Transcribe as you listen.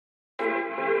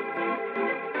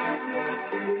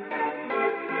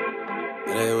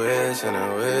They wish and they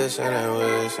wish and they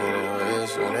wish and they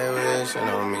wish and they wishing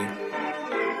on me.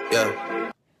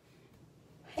 Yeah.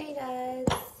 Hey guys,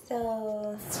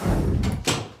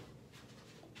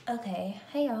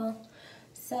 hey y'all.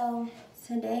 So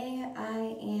today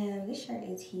this shirt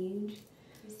is huge.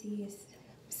 You see it's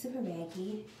super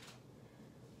baggy.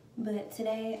 But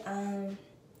today I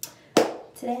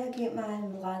get my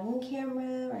vlogging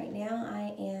camera. Right now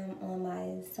I am on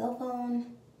my cell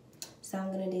phone. So I'm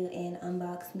gonna do an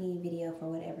unbox me video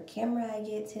for whatever camera I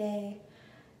get today.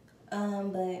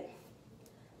 But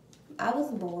I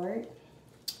was bored.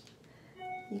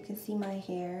 You can see my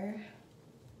hair.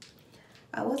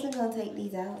 I wasn't gonna take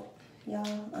these out,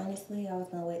 y'all. Honestly, I was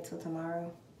gonna wait till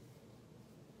tomorrow.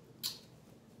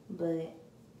 But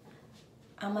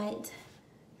I might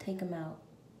take them out,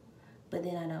 but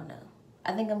then I don't know.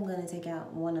 I think I'm gonna take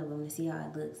out one of them to see how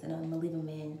it looks, and I'm gonna leave them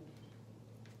in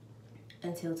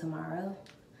until tomorrow.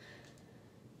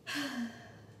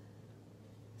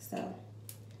 So,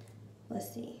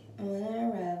 let's see. I'm gonna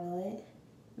unravel it.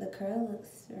 The curl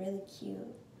looks really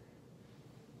cute.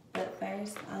 But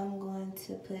first, I'm going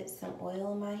to put some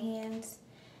oil in my hands.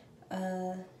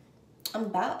 I'm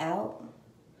about out.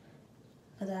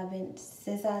 Because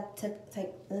since I've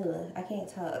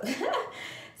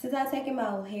taken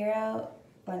my hair out,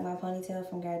 like my ponytail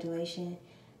from graduation,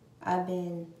 I've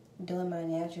been doing my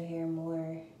natural hair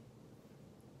more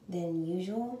than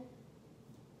usual.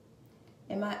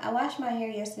 And I washed my hair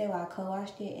yesterday while I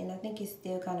co-washed it, and I think it's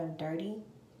still kind of dirty.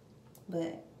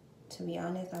 But to be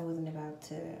honest, I wasn't about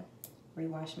to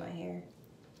rewash my hair.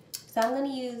 So I'm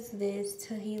gonna use this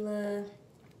Talia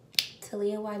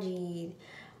Wajid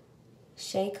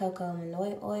Shea Cocoa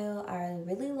Manoy oil. I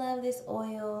really love this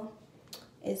oil.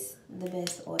 It's the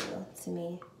best oil to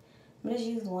me. I'm gonna just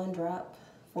use 1 drop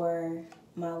for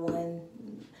my one.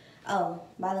 Oh,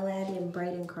 by the way, I did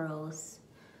braiding curls.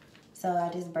 So I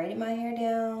just braided my hair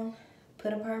down,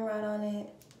 put a perm rod on it,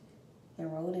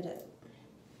 and rolled it up.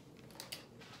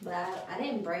 But I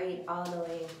didn't braid all the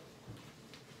way.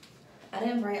 I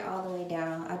didn't braid all the way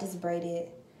down. I just braided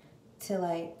to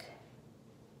like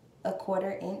a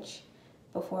 1/4 inch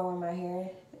before where my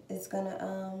hair is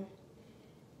gonna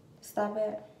stop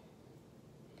at.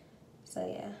 So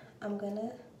yeah, I'm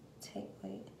gonna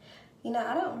wait. You know,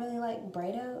 I don't really like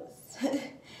braid outs.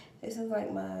 This is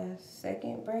like my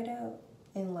 2nd braid out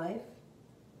in life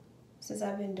since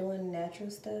I've been doing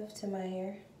natural stuff to my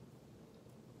hair.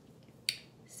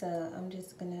 So I'm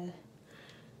just gonna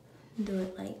do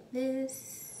it like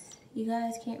this. You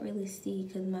guys can't really see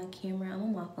because I'm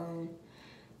on my phone.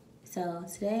 So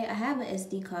today I have an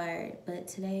SD card, but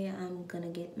today I'm gonna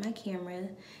get my camera,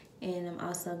 and I'm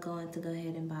also going to go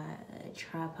ahead and buy a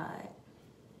tripod.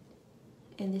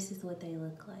 And this is what they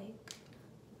look like.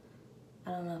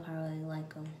 I don't know if I really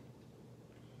like them.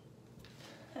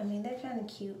 I mean, they're kind of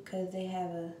cute because they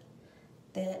have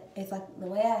it's like the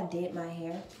way I did my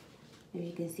hair, if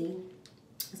you can see.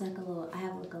 It's like I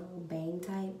have like a little bang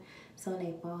type, so when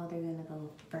they fall, they're gonna go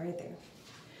further.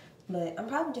 But I'm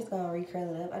probably just gonna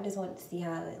recurl it up. I just wanted to see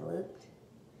how it looked.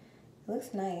 It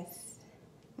looks nice.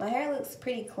 My hair looks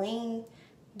pretty clean,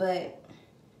 but,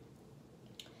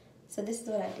 so this is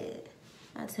what I did.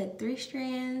 I took 3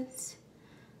 strands,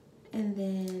 and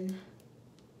then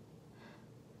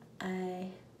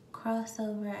I cross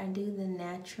over, I do the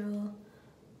natural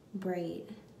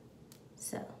braid.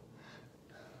 So,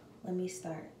 let me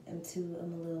start. I'm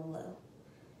a little low.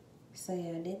 So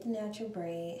yeah, I did the natural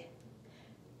braid.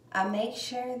 I make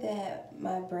sure that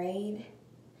my braid,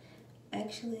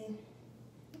 actually,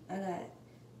 I got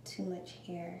too much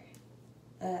hair.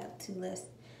 I got too less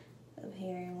of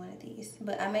hair in one of these.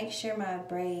 But I make sure my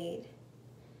braid,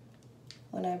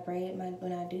 when I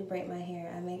do braid my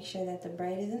hair, I make sure that the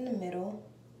braid is in the middle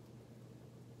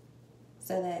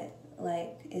so that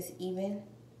like it's even.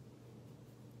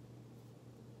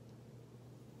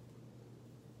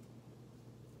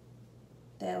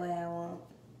 That way I won't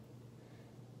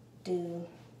do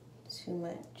too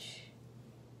much.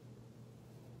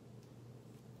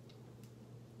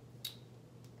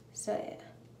 So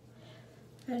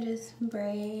yeah, I just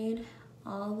braid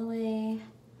all the way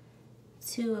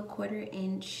to a 1/4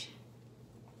 inch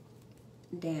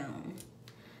down,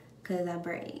 because I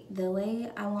braid the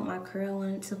way I want my curl. I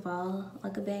want it to fall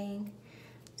like a bang.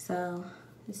 So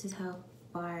this is how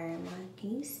far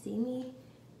can you see me?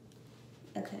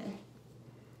 Okay.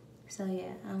 So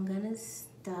yeah, I'm gonna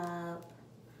stop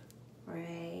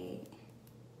right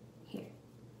here.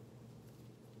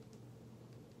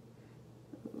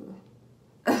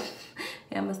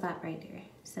 Yeah, I'm gonna stop right there.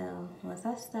 So once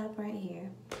I stop right here,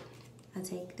 I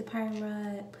take the perm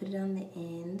rod, put it on the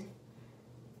end.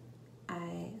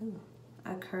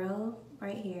 I curl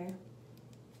right here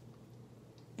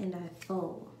and I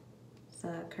fold. So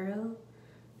I curl,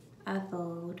 I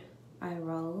fold, I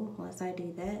roll. Once I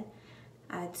do that,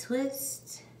 I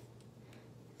twist,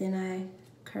 then I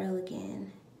curl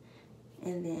again,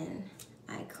 and then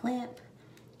I clamp.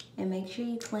 And make sure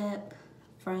you clamp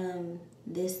from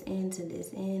this end to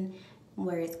this end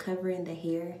where it's covering the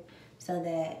hair so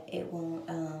that it won't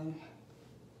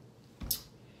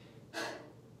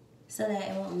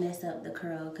mess up the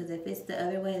curl, because if it's the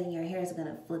other way, then your hair is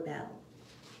gonna flip out.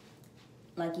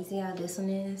 Like you see how this one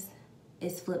is?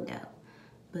 It's flipped out,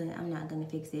 but I'm not gonna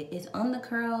fix it. It's on the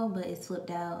curl, but it's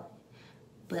flipped out.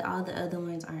 But all the other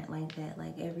ones aren't like that.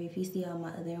 Like if you see all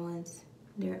my other ones,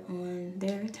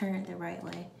 they're turned the right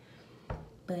way.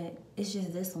 But it's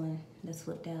just this one that's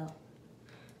flipped out.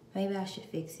 Maybe I should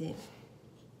fix it.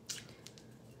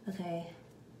 Okay.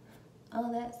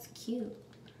 Oh, that's cute.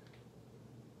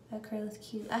 That curl is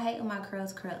cute. I hate when my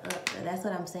curls curl up, but that's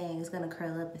what I'm saying. It's gonna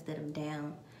curl up instead of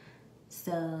down.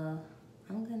 So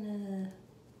I'm gonna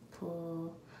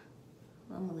pull,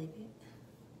 well, I'm gonna leave it.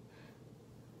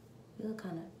 Feel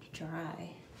kind of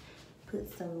dry.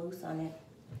 Put some mousse on it.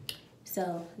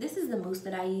 So this is the mousse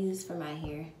that I use for my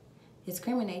hair. It's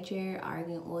Cream of Nature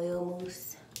Argan Oil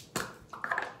Mousse.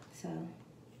 So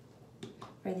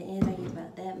for the ends, I use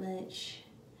about that much.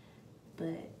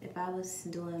 But if I was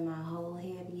doing my whole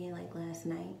head again like last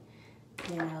night,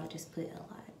 then I would just put a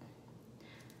lot.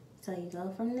 So you go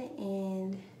from the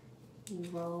end, you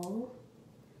roll,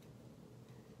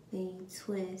 then you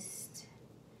twist,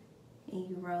 and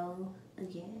you roll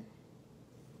again.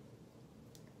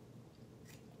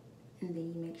 And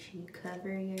then you make sure you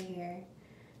cover your hair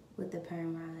with the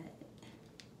perm rod.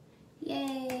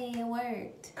 Yay, it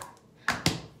worked.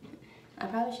 I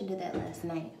probably should do that last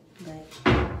night, but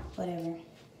whatever.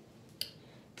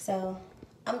 So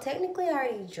I'm technically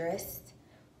already dressed.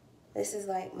 This is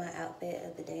like my outfit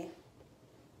of the day,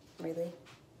 really.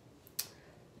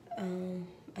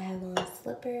 I have on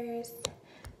slippers.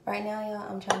 Right now, y'all,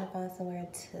 I'm trying to find somewhere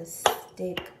to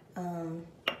stick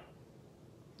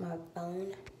my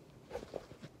phone,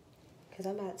 because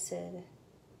I'm about to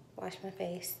wash my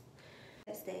face.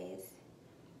 Rest days.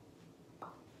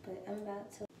 But I'm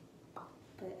about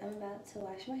to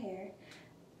wash my hair.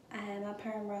 I have my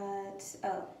perm rods.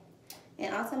 Oh,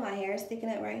 and also my hair is sticking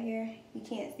up right here. You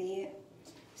can't see it.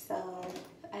 So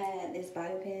I had this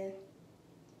bobby pin,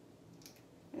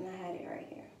 and I had it right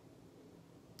here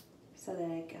so that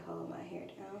I could hold my hair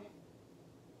down.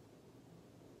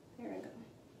 There we go.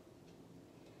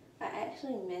 I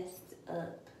actually messed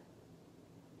up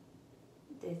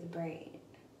this braid.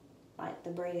 Like,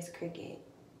 the braid is crooked,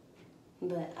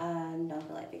 but I don't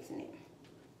feel like fixing it.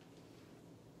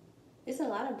 It's a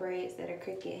lot of braids that are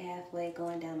crooked halfway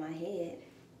going down my head.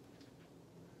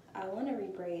 I want to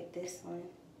rebraid this one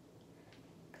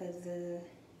because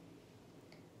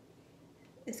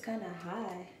it's kind of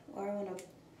high, or I want to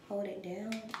hold it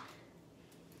down.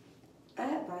 I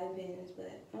have bobby pins,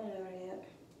 but I don't know where they at.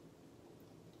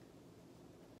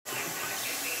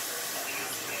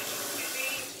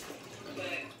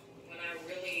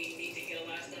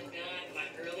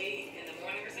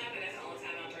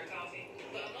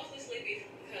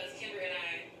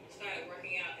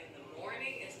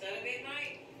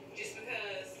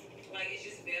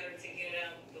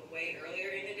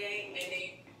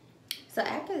 So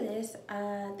after this,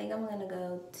 I think I'm gonna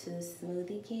go to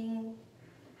Smoothie King.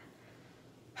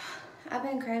 I've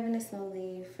been craving a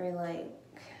smoothie for like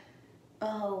a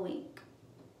whole week,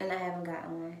 and I haven't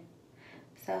gotten one.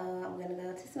 So I'm gonna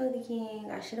go to Smoothie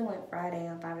King. I should have went Friday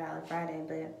on $5 Friday,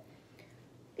 but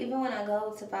even when I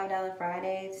go to $5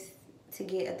 Fridays to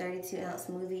get a 32-ounce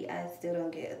smoothie, I still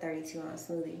don't get a 32-ounce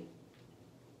smoothie.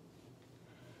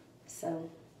 So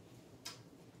I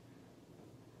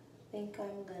think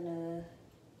I'm gonna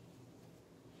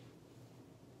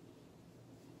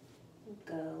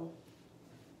go.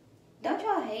 Don't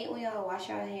y'all hate when y'all wash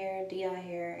y'all hair, do y'all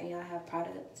hair, and y'all have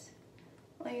products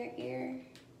on your ear?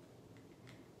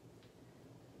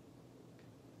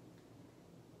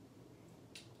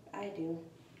 I do.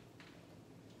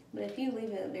 But if you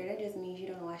leave it up there, that just means you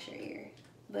don't wash your ear.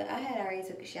 But I had already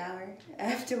took a shower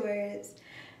afterwards.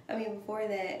 I mean, before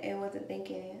that, and wasn't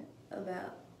thinking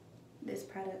about this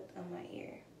product on my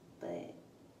ear, but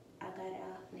I got it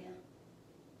off now.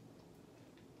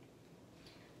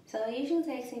 So it usually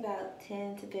takes me about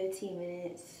 10 to 15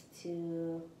 minutes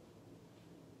to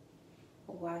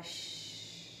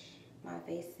wash my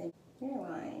face. And you're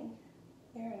lying.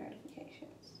 There are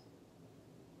notifications.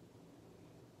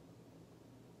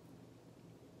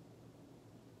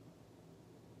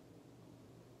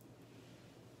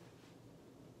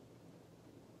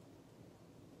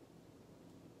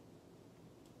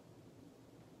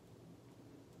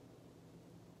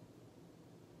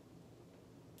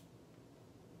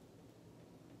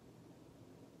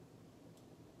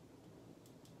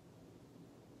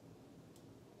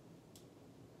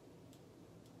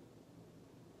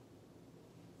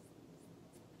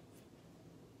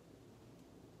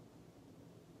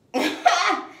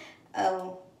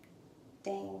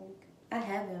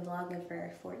 been vlogging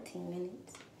for 14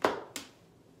 minutes.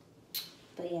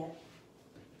 But yeah.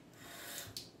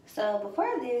 So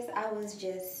before this, I was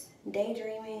just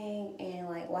daydreaming and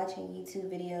like watching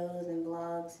YouTube videos and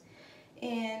vlogs.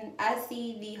 And I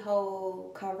see the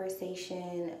whole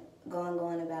conversation going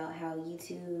on about how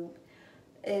YouTube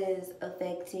is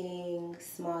affecting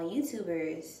small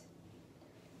YouTubers.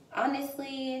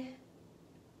 Honestly,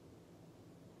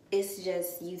 it's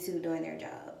just YouTube doing their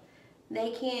job.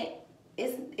 They can't,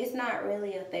 it's not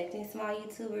really affecting small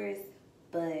YouTubers,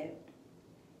 but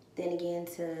then again,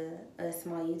 to us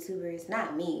small YouTubers,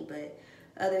 not me, but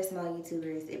other small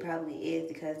YouTubers, it probably is,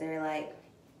 because they're like,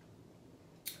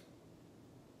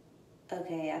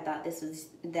 okay, I thought this was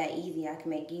that easy. I can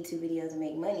make YouTube videos and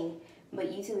make money.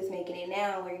 But YouTube is making it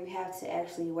now where you have to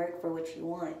actually work for what you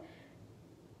want.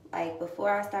 Like, before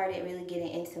I started really getting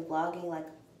into vlogging, like,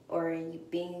 or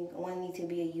wanting to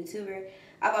be a YouTuber,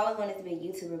 I've always wanted to be a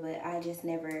YouTuber, but I just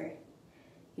never,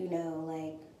 you know,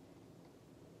 like,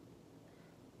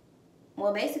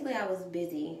 well, basically I was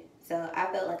busy. So I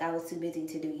felt like I was too busy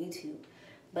to do YouTube.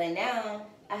 But now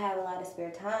I have a lot of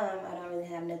spare time. I don't really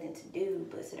have nothing to do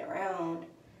but sit around.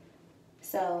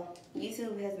 So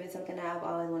YouTube has been something that I've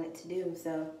always wanted to do.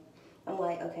 So I'm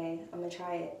like, okay, I'm going to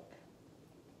try it.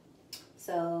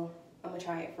 So I'm going to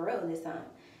try it for real this time.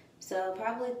 So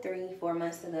probably 3-4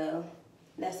 months ago,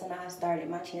 that's when I started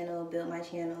my channel, built my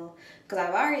channel. Because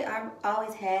I've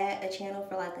always had a channel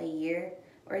for like a year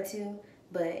or two,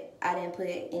 but I didn't put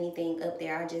anything up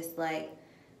there. I just like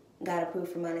got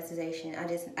approved for monetization.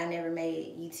 I never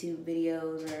made YouTube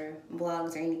videos or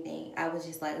vlogs or anything. I was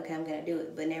just like, okay, I'm gonna do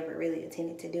it, but never really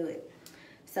intended to do it.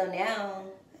 So now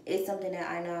it's something that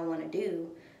I know I want to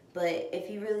do, but if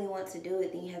you really want to do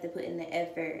it, then you have to put in the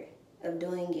effort of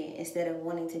doing it instead of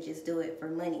wanting to just do it for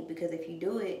money. Because if you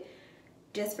do it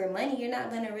just for money, you're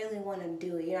not gonna really want to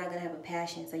do it. You're not gonna have a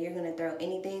passion, so you're gonna throw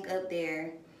anything up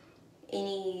there,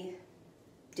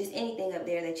 just anything up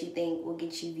there that you think will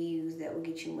get you views, that will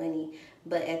get you money.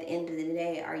 But at the end of the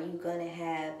day, are you going to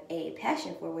have a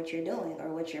passion for what you're doing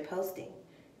or what you're posting?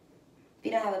 If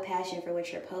you don't have a passion for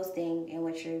what you're posting and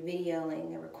what you're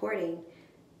videoing and recording,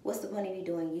 what's the point of you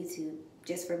doing YouTube?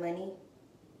 Just for money?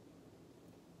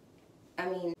 I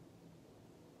mean,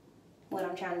 what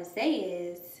I'm trying to say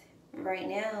is, right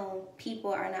now,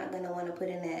 people are not going to want to put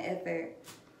in that effort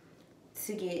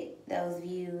to get those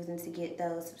views and to get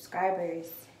those subscribers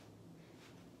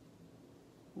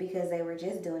because they were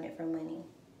just doing it for money.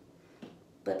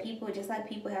 But people, just like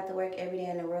people have to work every day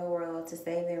in the real world to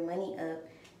save their money up,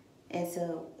 and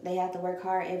so they have to work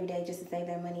hard every day just to save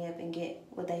their money up and get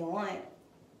what they want.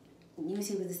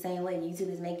 YouTube is the same way.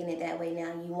 YouTube is making it that way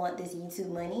now. You want this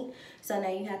YouTube money, so now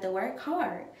you have to work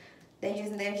hard. They're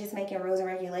just making rules and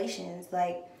regulations.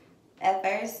 Like, at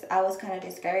first I was kind of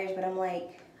discouraged, but I'm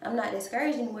like, I'm not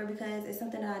discouraged anymore because it's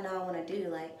something that I know I want to do.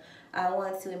 Like, I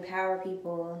want to empower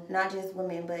people, not just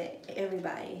women, but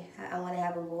everybody. I want to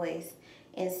have a voice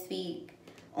and speak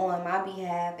on my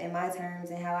behalf and my terms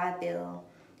and how I feel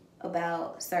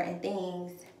about certain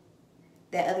things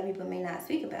that other people may not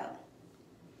speak about.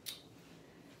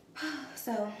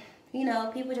 So, you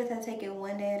know, people just have to take it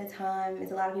one day at a time.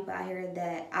 There's a lot of people out here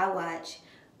that I watch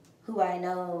who I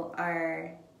know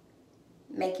are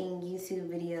making YouTube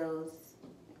videos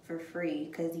for free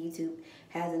because YouTube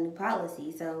has a new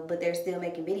policy. So, but they're still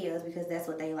making videos because that's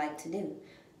what they like to do.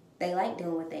 They like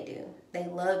doing what they do. They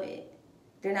love it.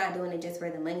 They're not doing it just for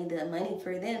the money. The money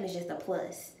for them is just a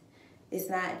plus. It's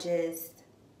not just,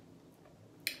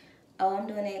 oh, I'm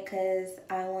doing it because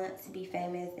I want to be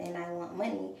famous and I want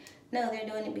money. No, they're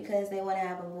doing it because they want to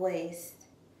have a voice.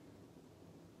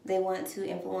 They want to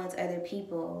influence other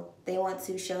people. They want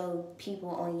to show people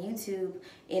on YouTube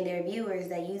and their viewers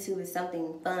that YouTube is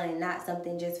something fun, not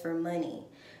something just for money.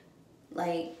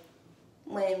 Like,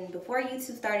 before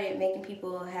YouTube started making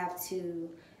people have to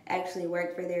actually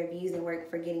work for their views and work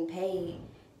for getting paid,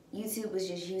 YouTube was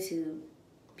just YouTube.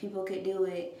 People could do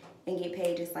it and get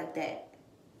paid just like that.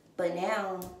 But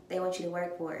now, they want you to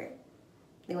work for it.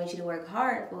 They want you to work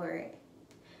hard for it.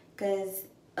 Because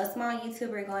a small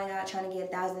YouTuber going out trying to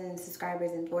get 1,000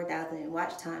 subscribers and 4,000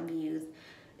 watch time views,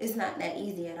 it's not that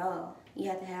easy at all. You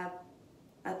have to have,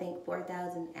 I think,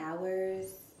 4,000 hours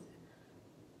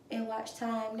in watch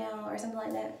time now or something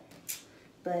like that.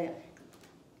 But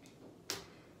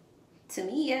to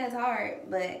me, yeah, it's hard.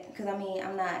 But, because I mean,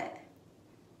 I'm not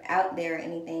out there or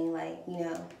anything, like, you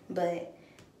know. But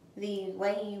the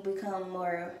way you become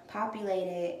more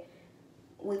populated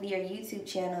with your YouTube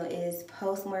channel is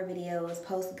post more videos,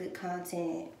 post good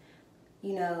content,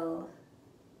 you know,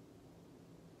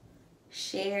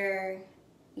 share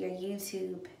your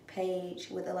YouTube page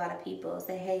with a lot of people.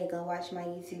 Say, hey, go watch my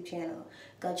YouTube channel.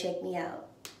 Go check me out.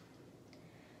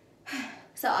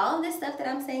 So all of this stuff that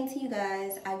I'm saying to you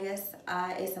guys, I guess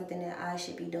is something that I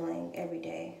should be doing every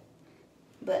day.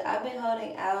 But I've been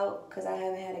holding out because I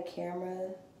haven't had a camera.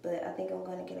 But I think I'm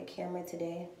going to get a camera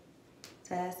today.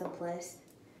 So that's a plus.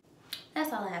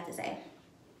 That's all I have to say.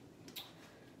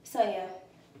 So yeah,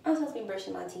 I'm supposed to be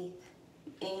brushing my teeth.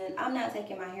 And I'm not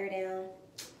taking my hair down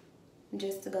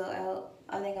just to go out.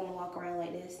 I think I'm going to walk around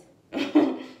like this.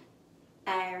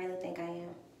 I really think I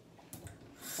am.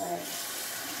 But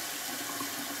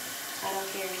I don't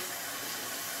care.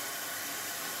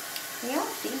 Y'all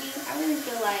see me? I really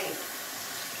feel like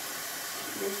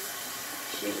this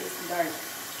shit is dark.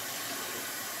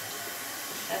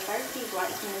 At first, these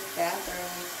lights in this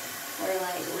bathroom were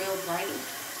like real bright.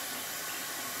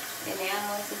 And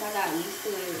now, since I got used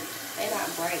to it, they're not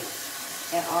bright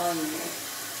at all in here.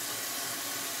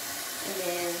 And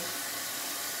then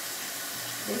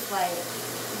this light,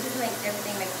 it just makes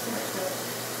everything make too much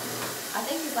noise. I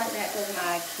think it's like that because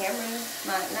my camera,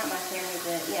 not my camera,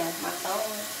 but yeah, my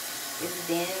phone is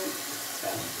dim. So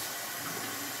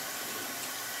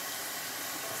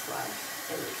that's why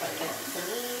it looks like that to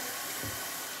me.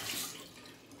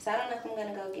 So I don't know if I'm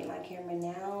gonna go get my camera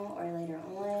now or later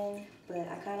on, but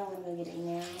I kind of want to go get it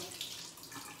now.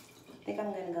 I think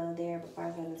I'm gonna go there before I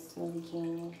go to Smoothie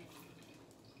King.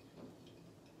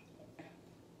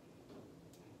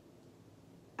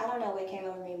 I don't know what came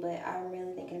over me, but I'm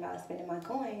really thinking about spending my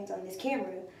coins on this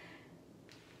camera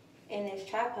and this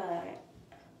tripod.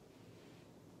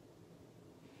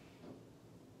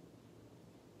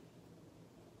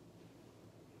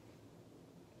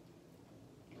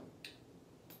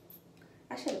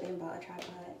 I should have been bought a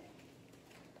tripod,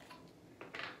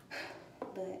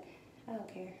 but I don't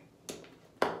care.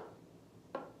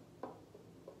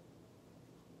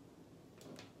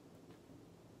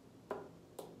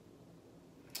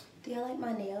 Do y'all like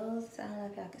my nails? I don't know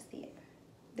if y'all can see it.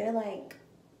 They're like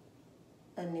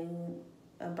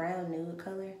a brown nude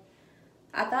color.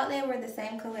 I thought they were the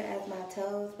same color as my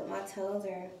toes, but my toes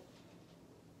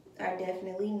are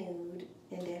definitely nude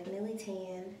and definitely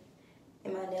tan.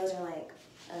 And my nails are like,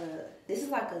 this is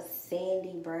like a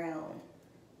sandy brown.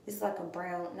 This is like a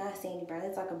brown, not sandy brown,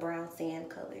 it's like a brown sand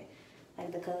color.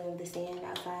 Like the color of the sand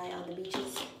outside on the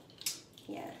beaches.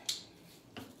 Yeah.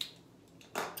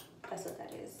 That's what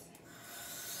that is.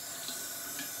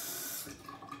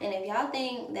 And if y'all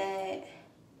think that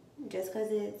just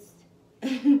because it's,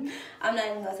 I'm not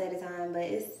even gonna say the time, but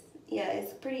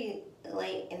it's pretty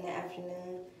late in the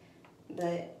afternoon.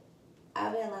 But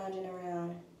I've been lounging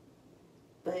around,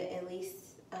 but at least,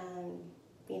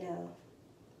 you know,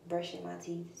 brushing my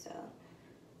teeth. So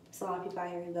there's a lot of people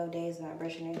out here who go days without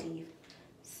brushing their teeth.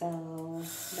 So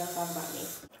don't talk about me.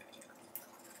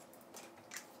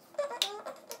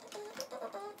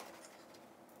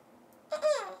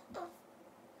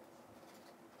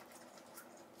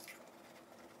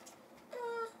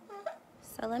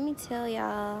 So let me tell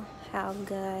y'all how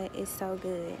God is so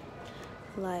good.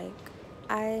 Like,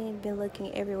 I've been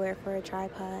looking everywhere for a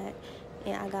tripod,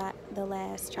 and I got the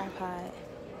last tripod.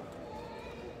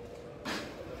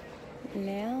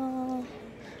 Now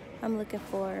I'm looking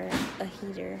for a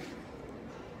heater.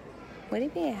 Would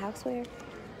it be a houseware?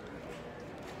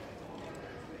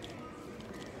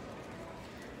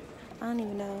 I don't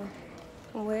even know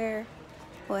where.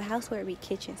 Well, houseware would be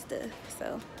kitchen stuff,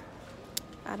 so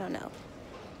I don't know.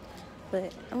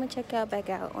 But I'm gonna check y'all back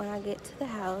out when I get to the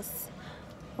house,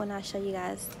 when I show you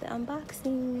guys the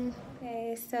unboxing.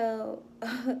 Okay, so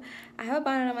I have a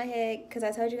bonnet on my head because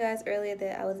I told you guys earlier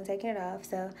that I wasn't taking it off.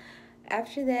 So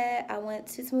after that, I went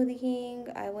to Smoothie King.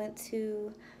 I went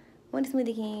to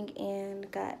Smoothie King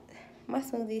and got my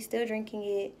smoothie, still drinking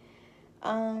it.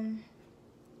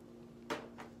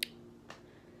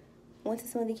 Went to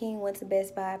Smoothie King, went to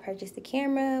Best Buy, purchased the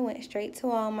camera, went straight to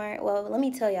Walmart. Well, let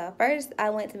me tell y'all. First, I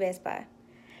went to Best Buy.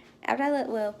 First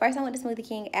I went to Smoothie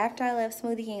King. After I left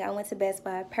Smoothie King, I went to Best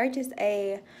Buy, purchased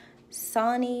a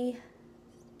Sony,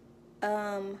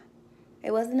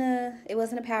 it wasn't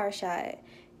a Power Shot.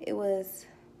 It was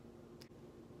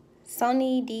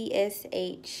Sony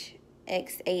DSH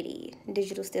X80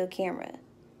 digital still camera.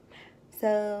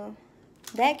 So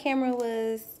that camera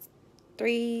was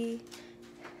 $339.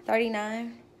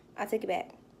 I took it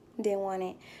back. Didn't want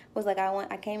it. Was like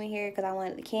I came in here because I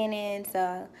wanted the Canon.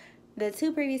 So the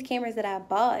two previous cameras that I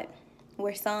bought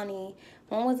were Sony.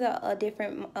 One was a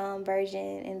different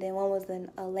version, and then one was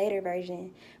a later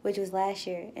version, which was last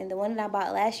year. And the one that I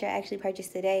bought last year I actually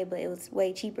purchased today, but it was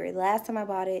way cheaper. The last time I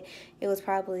bought it, it was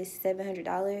probably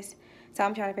 $700. So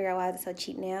I'm trying to figure out why it's so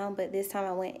cheap now. But this time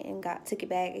I went and took it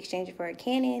back, exchanged it for a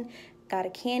Canon. Got a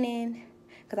Canon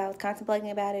because I was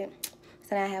contemplating about it.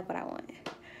 So now I have what I want.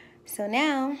 So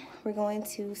now we're going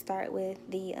to start with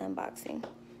the unboxing.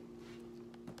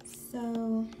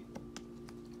 So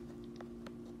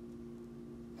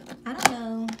I don't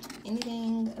know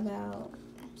anything about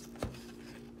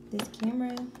this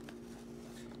camera.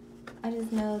 I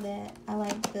just know that I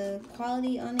like the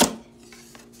quality on it.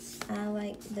 I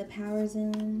like the power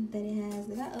zoom that it has.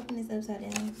 Did I open this upside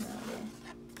down? No,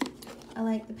 I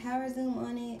like the power zoom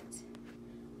on it,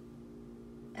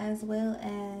 as well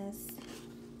as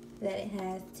that it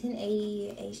has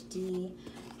 1080 HD.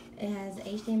 It has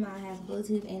HDMI, it has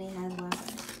Bluetooth, and it has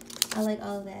Wi-Fi. I like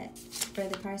all of that for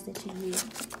the price that you get.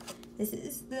 This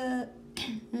is the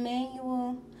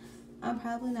manual. I'm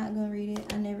probably not gonna read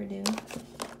it. I never do.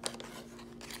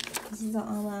 This is an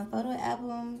online photo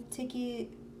album ticket.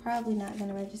 Probably not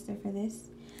gonna register for this.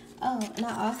 Oh, and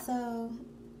I also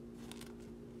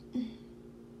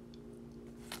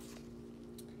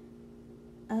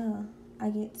I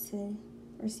get to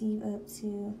receive up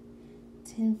to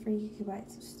 10 free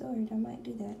gigabytes of storage. I might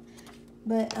do that.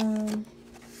 But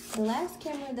the last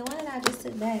camera, the one that I just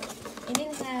took back, it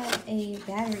didn't have a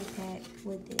battery pack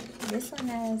with it. This one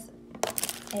has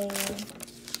a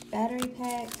battery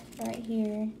pack right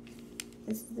here.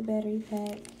 This is the battery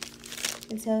pack.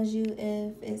 It tells you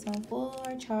if it's on full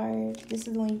or charge. This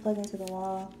is the one you plug into the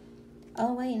wall.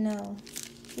 Oh wait, no.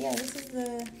 Yeah, this is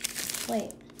the,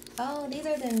 wait. Oh, these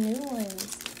are the new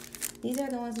ones. These are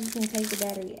the ones that you can take the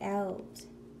battery out.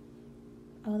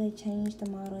 Oh, they changed the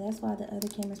model. That's why the other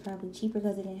camera's probably cheaper,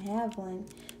 because it didn't have one.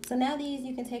 So now these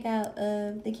you can take out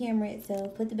of the camera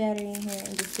itself, put the battery in here,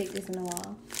 and just stick this in the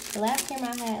wall. The last camera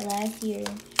I had last year,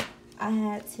 I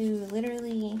had to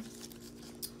literally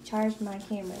charge my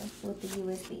camera with the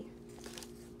USB.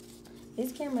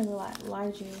 This camera is a lot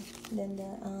larger than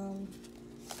the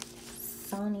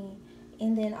Sony.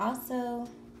 And then also,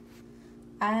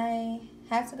 I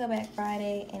have to go back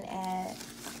Friday and add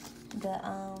the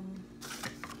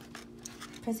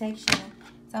protection.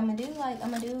 So I'm gonna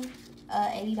do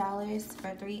 $80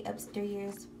 for 3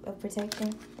 years of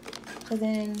protection. Cause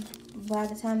then by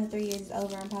the time the 3 years is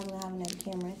over, I'm probably gonna have another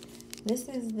camera. This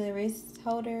is the wrist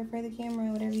holder for the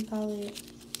camera, whatever you call it.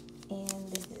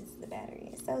 And this is the battery.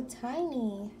 It's so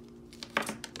tiny.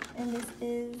 And this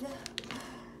is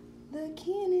the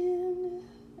Canon.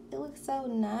 It looks so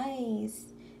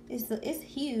nice. It's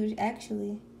huge,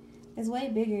 actually. It's way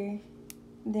bigger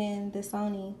than the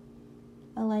Sony.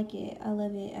 I like it. I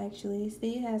love it, actually.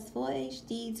 See, it has full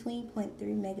HD, 20.3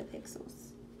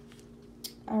 megapixels.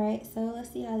 Alright, so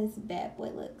let's see how this bad boy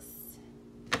looks.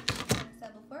 So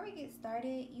before we get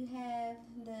started, you have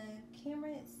the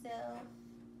camera itself,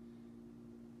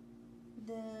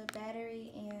 the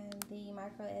battery, and the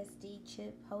micro SD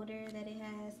chip holder that it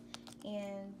has,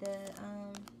 and the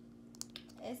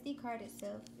SD card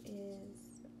itself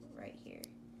is right here.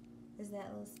 Is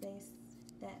that little space,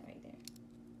 that right there.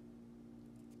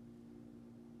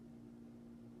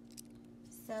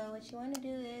 So what you want to do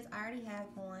is, I already have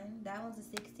one. That one's a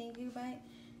 16 gigabyte,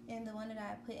 and the one that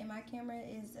I put in my camera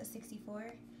is a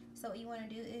 64. So what you want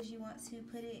to do is you want to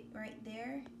put it right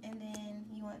there, and then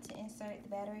you want to insert the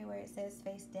battery where it says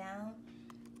face down,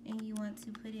 and you want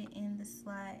to put it in the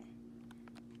slot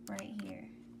right here.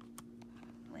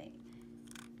 Wait,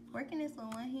 working this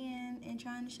with one hand and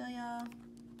trying to show y'all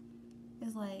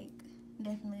is like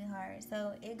definitely hard.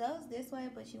 So it goes this way,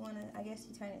 but you want to, I guess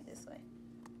you turn it this way.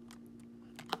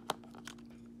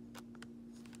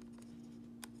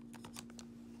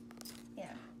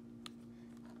 Yeah.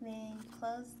 Then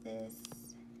close this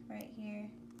right here.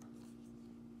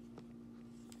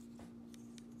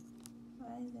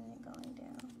 Why isn't it going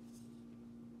down?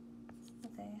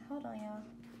 Okay, hold on, y'all.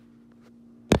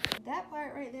 That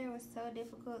part right there was so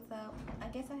difficult, so I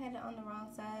guess I had it on the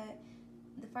wrong side.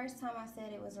 The first time I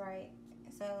said it was right,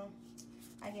 so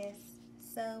I guess.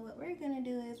 So what we're gonna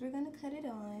do is we're gonna cut it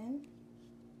on.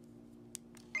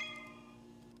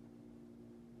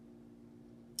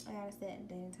 I gotta set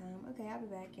day and time. Okay, I'll be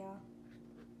back, y'all.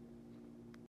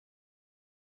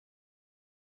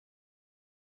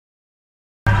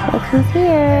 Look who's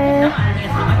here.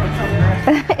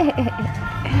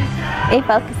 It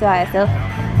focuses by itself.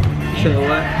 Say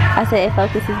what? I said it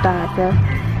focuses by itself.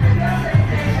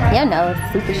 Your nose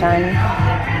is super shiny.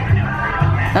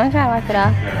 Don't try to wipe it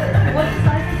off.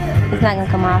 It's not gonna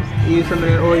come off. Use some of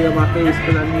that oil on my face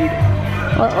because I need it.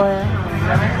 What oil?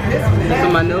 It's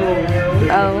on my nose.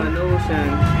 Oh. My nose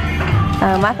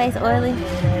shiny. My face oily?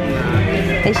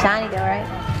 Nah. It's shiny though, right?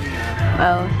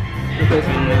 Oh. Your face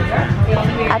ain't nose.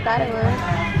 I thought it was.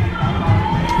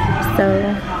 So,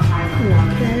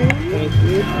 Thank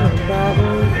you. No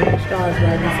problem. And the straws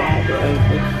right inside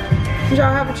there. Did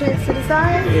y'all have a chance to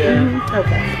decide? Yeah.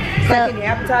 Okay. So- Like any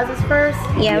appetizers first?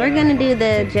 yeah, we're gonna do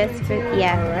the just for,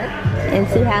 yeah, Alright. and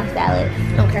 2 house salads.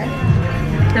 Okay.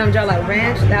 Now, would y'all like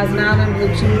ranch, Thousand Island, blue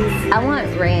cheese, I want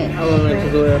ranch. I want ranch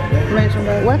as well. ranch on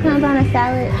both? What comes on a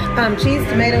salad? Cheese,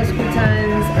 tomatoes,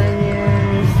 croutons,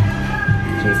 onions.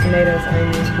 Cheese, tomatoes,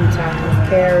 onions, croutons,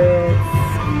 carrots,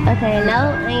 Okay, no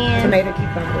onions. tomato,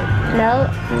 cucumber. No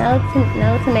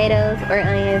tomatoes or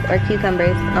onions or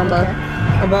cucumbers on both.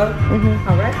 On both? Mhm.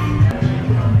 All right.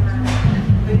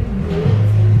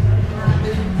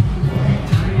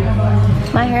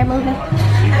 My hair moving?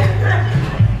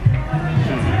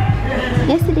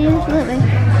 Yes, it is. Look, babe.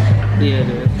 Yeah, it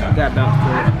is. I got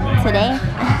bounced Today, to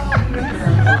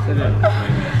it.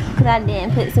 because I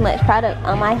didn't put too much product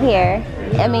on my hair.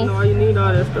 I mean, No, you need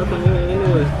all that stuff on your hair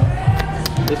anyway.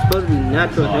 It's supposed to be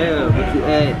natural hair, but you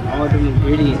add all the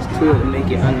ingredients to it to make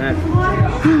it unnatural.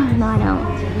 no, I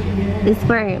don't. It's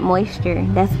for moisture.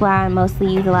 That's why I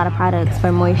mostly use a lot of products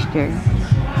for moisture,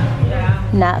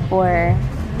 not for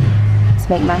to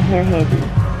make my hair heavy.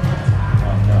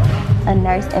 A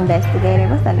nurse investigator.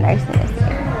 What's a nurse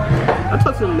investigator? I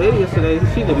talked to the lady yesterday.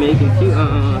 She's Jamaican.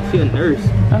 She a nurse.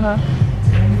 Uh-huh.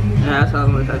 And I asked her how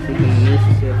long she's been a nurse.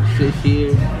 She said for 6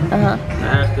 years. Uh-huh. I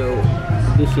asked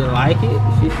her, did she like it?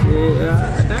 She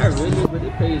said, not really, but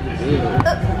it pays the bill.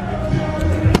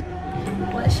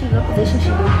 What position she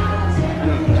do? I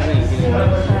didn't get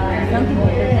it. Some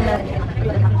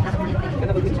people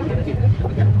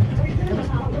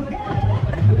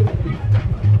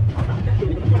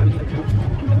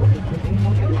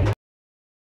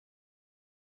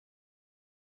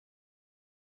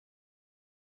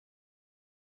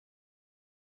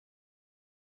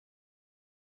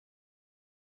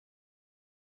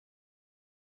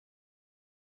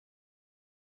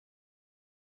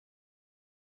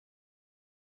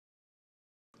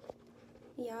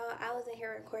Y'all, I was in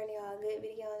here recording y'all a good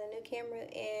video on the new camera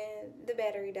and the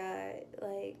battery died.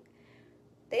 Like,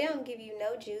 they don't give you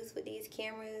no juice with these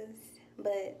cameras,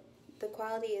 but the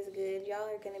quality is good. Y'all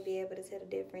are going to be able to tell the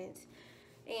difference.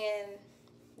 And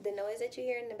the noise that you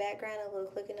hear in the background, a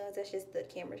little clicking noise, that's just the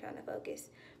camera trying to focus.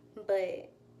 But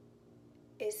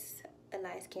it's a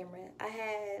nice camera. I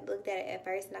had looked at it at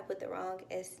first and I put the wrong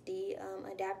SD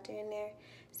adapter in there.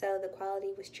 So the quality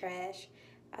was trash.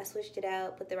 I switched it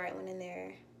out, put the right one in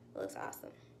there. It looks awesome.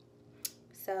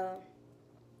 So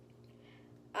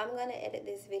I'm gonna edit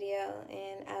this video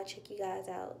and I'll check you guys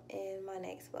out in my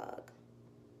next vlog.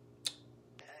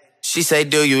 She say,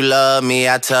 do you love me?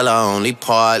 I tell her only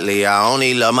partly. I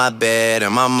only love my bed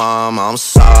and my mom, I'm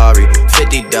sorry.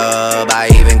 50 dub, I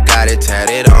even got it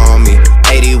tatted on me.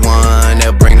 81,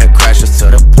 they'll bring the crashers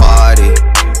to the party.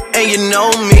 And you know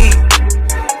me,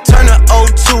 turn the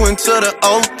 02 into the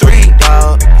 03,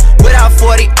 dawg. Without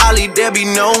 40 Ollie, there be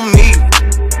no me.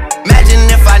 Imagine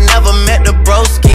if I never met the broski.